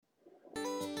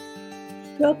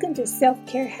Welcome to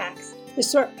Self-Care Hacks, the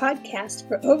short podcast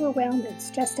for overwhelmed and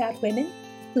stressed out women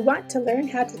who want to learn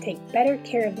how to take better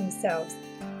care of themselves.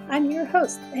 I'm your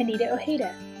host, Anita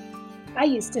Ojeda. I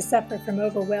used to suffer from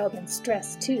overwhelm and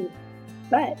stress too,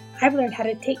 but I've learned how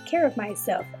to take care of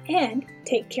myself and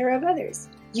take care of others.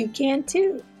 You can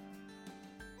too.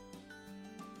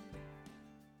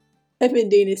 I've been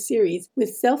doing a series with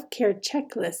self-care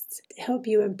checklists to help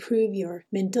you improve your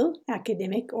mental,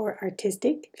 academic, or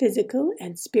artistic, physical,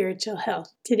 and spiritual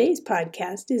health. Today's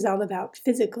podcast is all about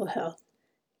physical health.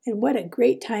 And what a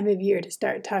great time of year to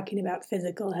start talking about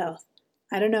physical health.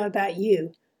 I don't know about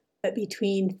you, but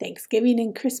between Thanksgiving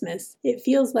and Christmas, it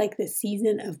feels like the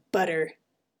season of butter.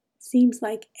 Seems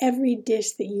like every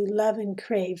dish that you love and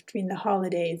crave during the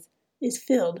holidays is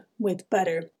filled with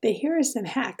butter. But here are some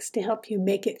hacks to help you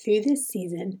make it through this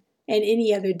season and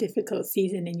any other difficult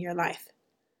season in your life.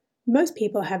 Most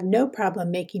people have no problem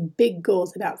making big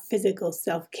goals about physical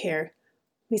self-care.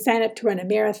 We sign up to run a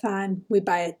marathon, we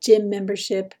buy a gym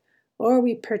membership, or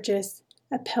we purchase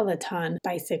a Peloton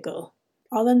bicycle,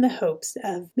 all in the hopes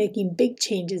of making big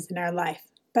changes in our life.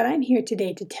 But I'm here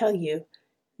today to tell you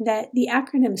that the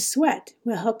acronym SWEAT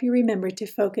will help you remember to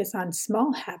focus on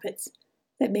small habits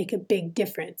that make a big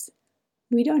difference.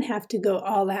 We don't have to go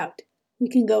all out. We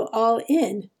can go all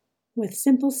in with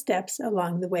simple steps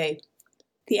along the way.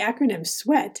 The acronym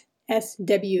SWEAT,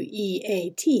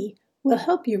 S-W-E-A-T, will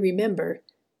help you remember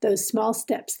those small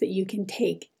steps that you can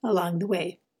take along the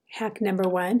way. Hack number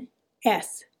 1,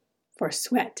 S for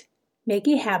sweat. Make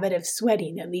a habit of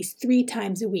sweating at least 3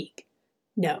 times a week.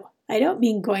 No, I don't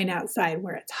mean going outside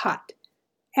where it's hot.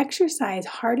 Exercise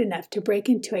hard enough to break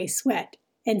into a sweat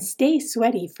and stay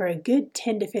sweaty for a good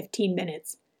 10 to 15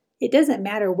 minutes. It doesn't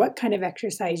matter what kind of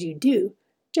exercise you do,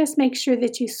 just make sure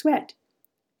that you sweat.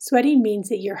 Sweating means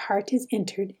that your heart has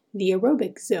entered the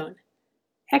aerobic zone.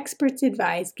 Experts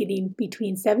advise getting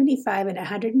between 75 and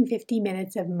 150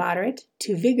 minutes of moderate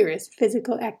to vigorous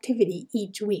physical activity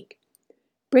each week.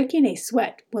 Breaking a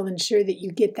sweat will ensure that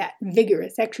you get that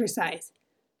vigorous exercise.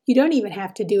 You don't even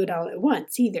have to do it all at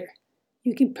once either.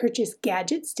 You can purchase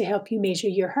gadgets to help you measure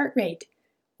your heart rate.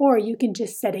 Or you can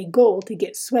just set a goal to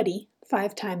get sweaty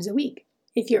 5 times a week.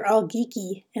 If you're all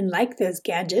geeky and like those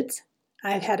gadgets,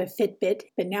 I've had a Fitbit,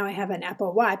 but now I have an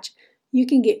Apple Watch, you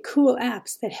can get cool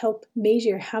apps that help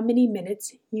measure how many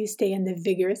minutes you stay in the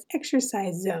vigorous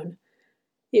exercise zone.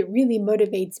 It really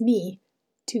motivates me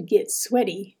to get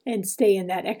sweaty and stay in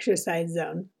that exercise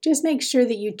zone. Just make sure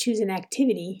that you choose an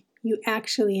activity you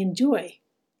actually enjoy,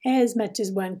 as much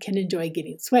as one can enjoy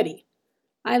getting sweaty.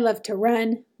 I love to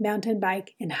run, mountain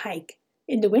bike, and hike.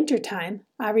 In the wintertime,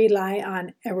 I rely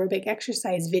on aerobic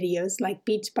exercise videos like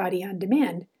Beachbody On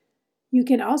Demand. You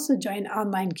can also join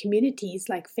online communities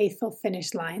like Faithful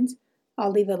Finish Lines, I'll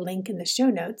leave a link in the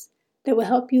show notes, that will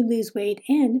help you lose weight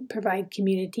and provide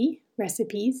community,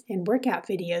 recipes, and workout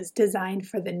videos designed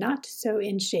for the not so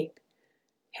in shape.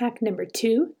 Hack number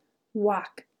 2,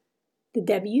 walk. The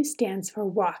W stands for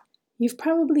walk. You've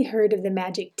probably heard of the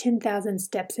magic 10,000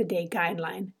 steps a day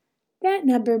guideline. That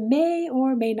number may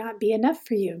or may not be enough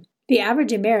for you. The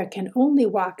average American only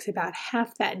walks about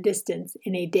half that distance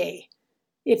in a day.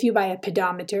 If you buy a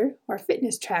pedometer or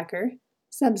fitness tracker,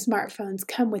 some smartphones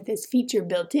come with this feature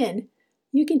built in,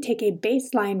 you can take a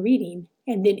baseline reading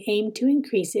and then aim to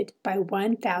increase it by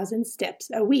 1,000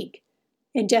 steps a week.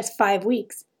 In just 5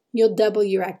 weeks, you'll double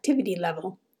your activity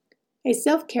level. A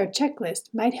self-care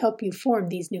checklist might help you form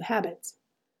these new habits.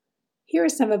 Here are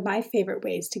some of my favorite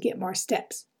ways to get more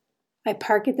steps. I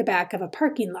park at the back of a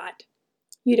parking lot.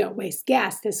 You don't waste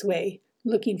gas this way,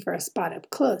 looking for a spot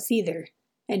up close either.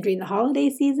 And during the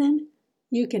holiday season,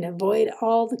 you can avoid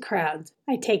all the crowds.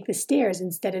 I take the stairs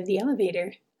instead of the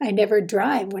elevator. I never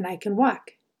drive when I can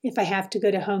walk. If I have to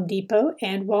go to Home Depot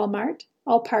and Walmart,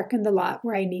 I'll park in the lot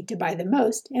where I need to buy the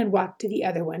most and walk to the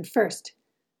other one first.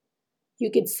 You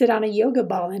could sit on a yoga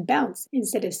ball and bounce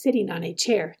instead of sitting on a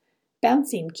chair.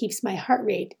 Bouncing keeps my heart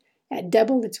rate at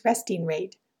double its resting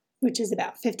rate, which is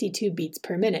about 52 beats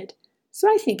per minute, so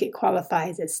I think it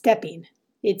qualifies as stepping.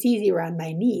 It's easier on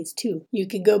my knees, too. You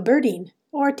could go birding,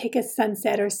 or take a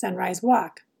sunset or sunrise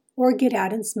walk, or get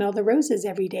out and smell the roses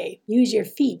every day. Use your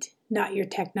feet, not your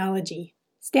technology.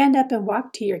 Stand up and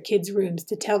walk to your kids' rooms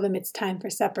to tell them it's time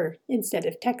for supper instead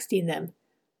of texting them.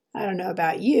 I don't know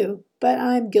about you, but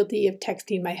I'm guilty of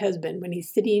texting my husband when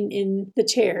he's sitting in the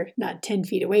chair not 10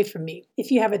 feet away from me. If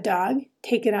you have a dog,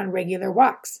 take it on regular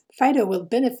walks. Fido will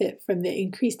benefit from the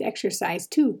increased exercise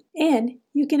too. And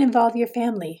you can involve your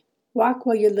family. Walk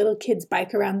while your little kids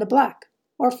bike around the block,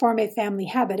 or form a family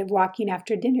habit of walking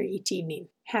after dinner each evening.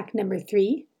 Hack number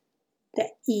 3, the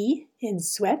E in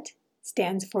sweat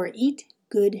stands for eat,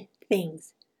 good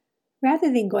things.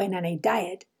 Rather than going on a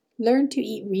diet, learn to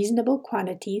eat reasonable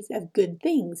quantities of good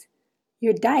things.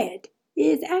 Your diet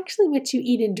is actually what you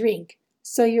eat and drink,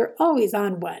 so you're always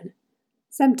on one.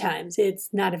 Sometimes it's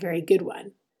not a very good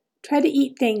one. Try to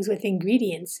eat things with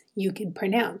ingredients you can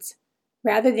pronounce.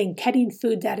 Rather than cutting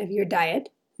foods out of your diet,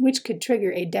 which could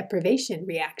trigger a deprivation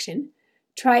reaction,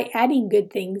 try adding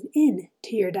good things in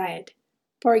to your diet.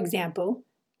 For example,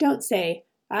 don't say,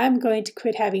 "I'm going to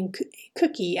quit having a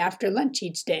cookie after lunch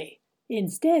each day."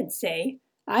 Instead, say,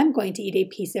 "I'm going to eat a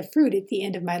piece of fruit at the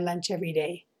end of my lunch every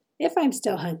day. If I'm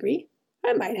still hungry,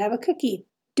 I might have a cookie."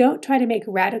 Don't try to make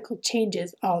radical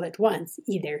changes all at once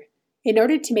either. In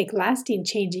order to make lasting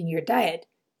change in your diet,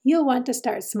 you'll want to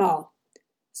start small.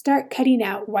 Start cutting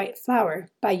out white flour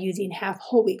by using half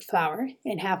whole wheat flour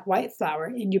and half white flour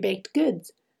in your baked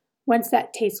goods. Once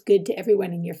that tastes good to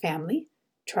everyone in your family,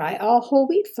 try all whole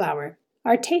wheat flour.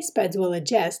 Our taste buds will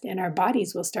adjust and our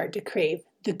bodies will start to crave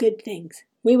the good things.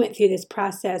 We went through this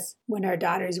process when our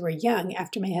daughters were young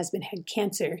after my husband had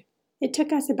cancer. It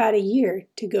took us about a year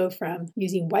to go from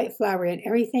using white flour in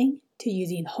everything to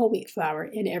using whole wheat flour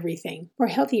in everything. For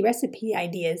healthy recipe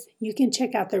ideas, you can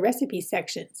check out the recipe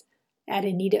sections at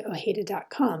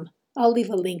anitaojeda.com. I'll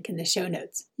leave a link in the show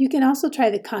notes. You can also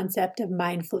try the concept of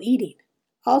mindful eating.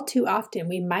 All too often,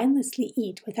 we mindlessly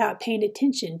eat without paying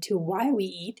attention to why we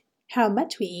eat, how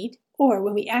much we eat, or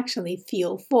when we actually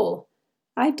feel full.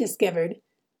 I've discovered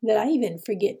that I even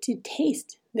forget to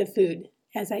taste the food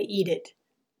as I eat it.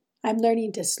 I'm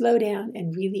learning to slow down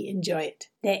and really enjoy it.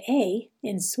 The A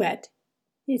in sweat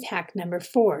is hack number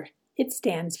 4. It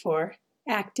stands for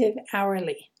active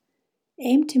hourly.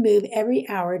 Aim to move every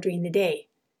hour during the day.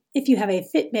 If you have a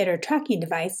Fitbit or tracking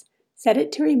device, set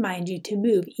it to remind you to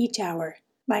move each hour.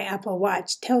 My Apple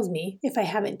Watch tells me if I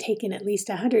haven't taken at least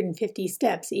 150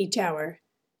 steps each hour,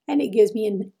 and it gives me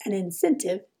an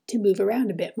incentive to move around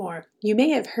a bit more. You may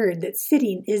have heard that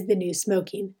sitting is the new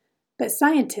smoking, but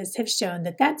scientists have shown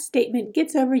that that statement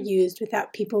gets overused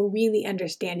without people really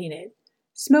understanding it.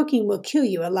 Smoking will kill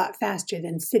you a lot faster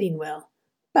than sitting will.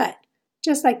 But,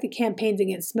 just like the campaigns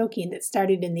against smoking that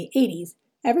started in the 80s,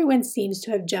 everyone seems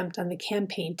to have jumped on the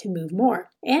campaign to move more.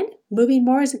 And moving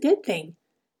more is a good thing.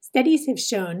 Studies have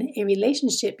shown a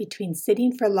relationship between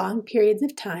sitting for long periods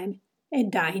of time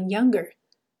and dying younger.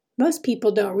 Most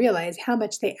people don't realize how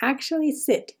much they actually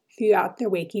sit throughout their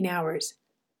waking hours.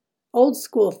 Old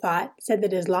school thought said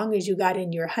that as long as you got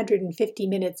in your 150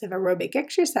 minutes of aerobic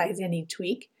exercise in each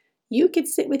week, you could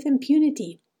sit with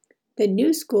impunity. The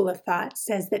new school of thought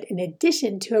says that in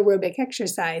addition to aerobic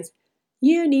exercise,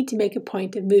 you need to make a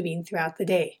point of moving throughout the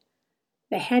day.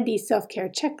 The handy self-care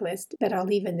checklist that I'll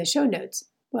leave in the show notes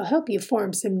will help you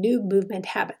form some new movement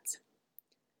habits.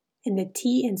 And the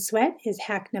T in sweat is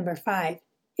hack number 5.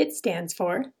 It stands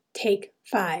for Take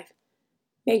 5.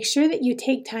 Make sure that you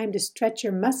take time to stretch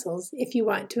your muscles if you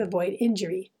want to avoid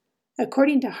injury.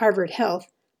 According to Harvard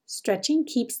Health, stretching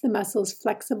keeps the muscles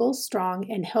flexible, strong,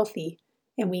 and healthy,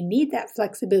 and we need that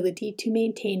flexibility to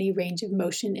maintain a range of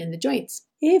motion in the joints.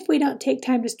 If we don't take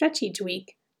time to stretch each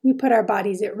week, we put our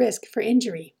bodies at risk for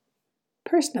injury.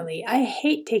 Personally, I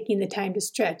hate taking the time to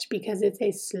stretch because it's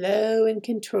a slow and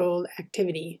controlled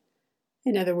activity.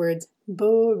 In other words,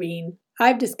 boring.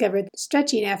 I've discovered that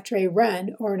stretching after a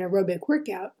run or an aerobic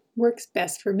workout works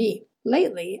best for me.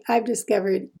 Lately, I've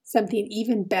discovered something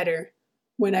even better.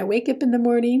 When I wake up in the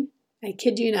morning, I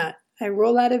kid you not, I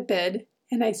roll out of bed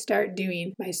and I start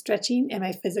doing my stretching and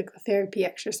my physical therapy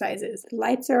exercises. The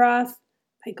lights are off,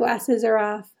 my glasses are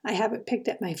off, I haven't picked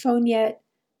up my phone yet,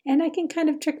 and I can kind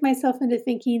of trick myself into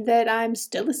thinking that I'm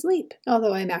still asleep,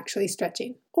 although I'm actually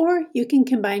stretching. Or you can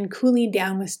combine cooling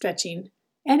down with stretching,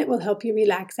 and it will help you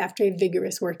relax after a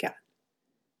vigorous workout.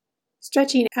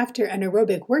 Stretching after an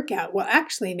aerobic workout will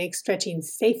actually make stretching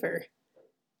safer.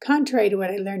 Contrary to what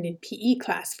I learned in PE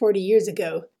class 40 years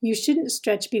ago, you shouldn't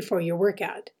stretch before your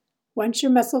workout. Once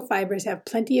your muscle fibers have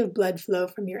plenty of blood flow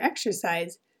from your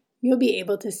exercise, you'll be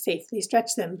able to safely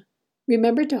stretch them.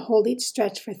 Remember to hold each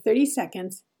stretch for 30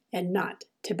 seconds and not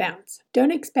to bounce.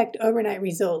 Don't expect overnight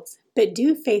results, but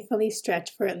do faithfully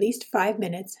stretch for at least 5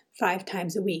 minutes 5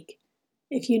 times a week.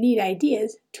 If you need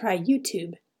ideas, try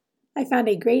YouTube. I found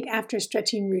a great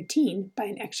after-stretching routine by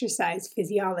an exercise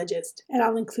physiologist, and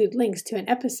I'll include links to an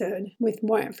episode with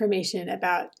more information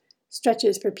about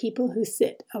stretches for people who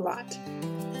sit a lot.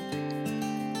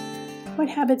 What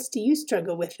habits do you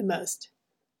struggle with the most?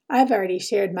 I've already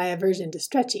shared my aversion to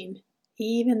stretching,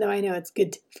 even though I know it's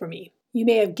good for me. You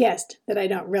may have guessed that I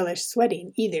don't relish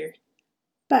sweating either,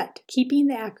 but keeping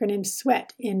the acronym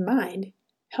SWEAT in mind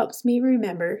helps me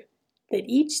remember that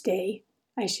each day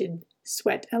I should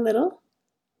sweat a little,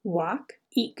 walk,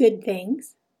 eat good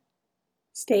things,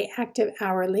 stay active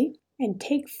hourly, and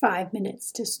take 5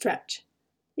 minutes to stretch.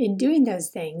 In doing those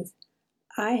things,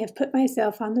 I have put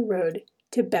myself on the road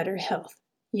to better health.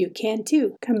 You can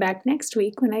too. Come back next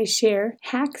week when I share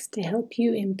hacks to help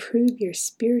you improve your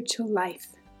spiritual life.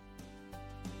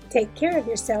 Take care of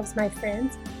yourselves, my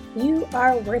friends. You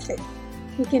are worth it.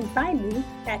 You can find me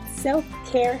at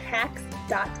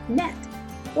selfcarehacks.net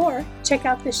or check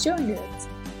out the show notes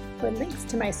for links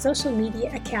to my social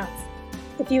media accounts.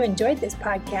 If you enjoyed this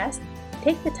podcast,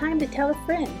 take the time to tell a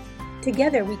friend.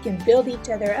 Together we can build each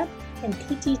other up and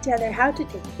teach each other how to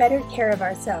take better care of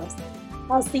ourselves.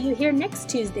 I'll see you here next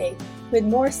Tuesday with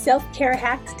more self-care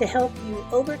hacks to help you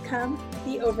overcome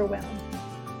the overwhelm.